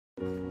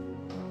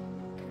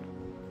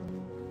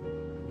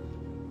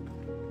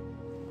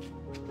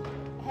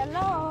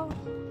Hello?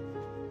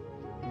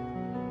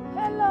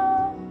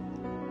 Hello?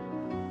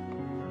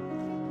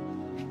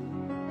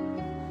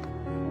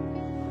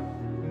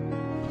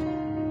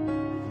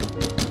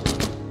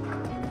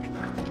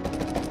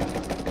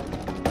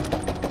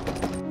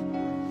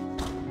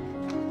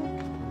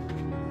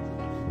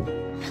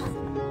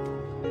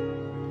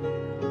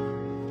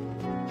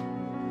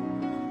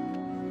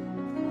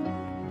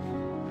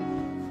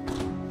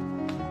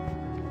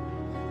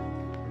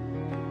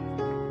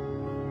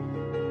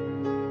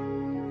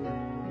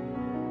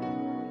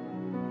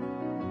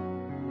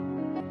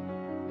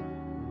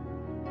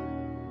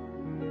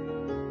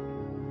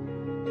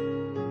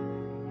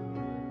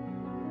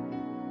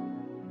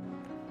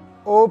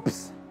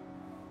 Oops,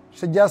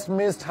 she just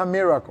missed her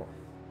miracle.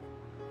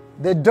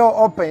 The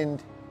door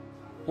opened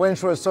when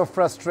she was so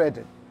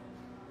frustrated.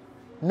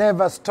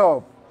 Never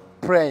stop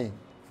praying.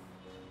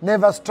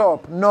 Never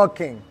stop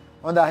knocking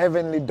on the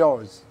heavenly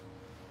doors.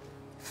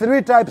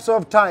 3 types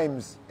of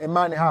times a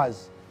man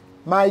has: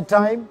 my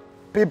time,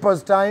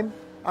 people's time,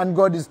 and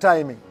God's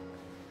timing.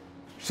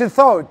 She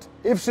thought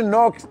if she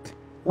knocked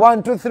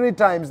 1, 2, 3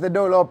 times, the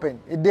door will open.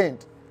 It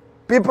didn't.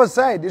 People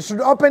said it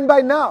should open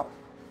by now.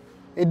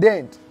 It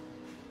didn't.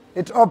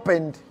 It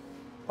opened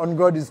on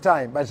God's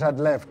time, but it had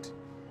left.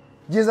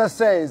 Jesus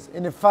says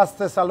in 1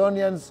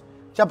 Thessalonians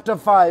chapter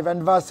 5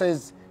 and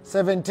verses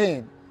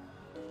 17,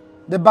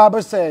 the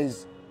Bible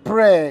says,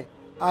 pray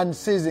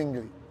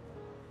unceasingly.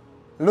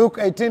 Luke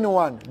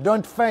 18:1,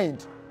 don't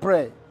faint,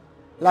 pray.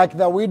 Like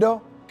the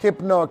widow, keep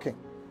knocking.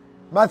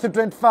 Matthew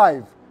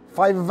 25,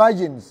 5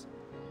 virgins.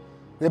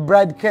 The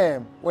bride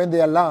came when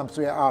their lamps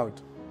were out.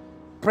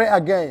 Pray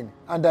again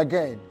and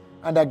again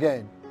and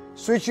again.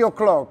 Switch your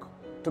clock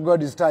to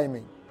God's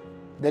timing.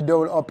 The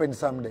door will open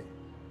someday.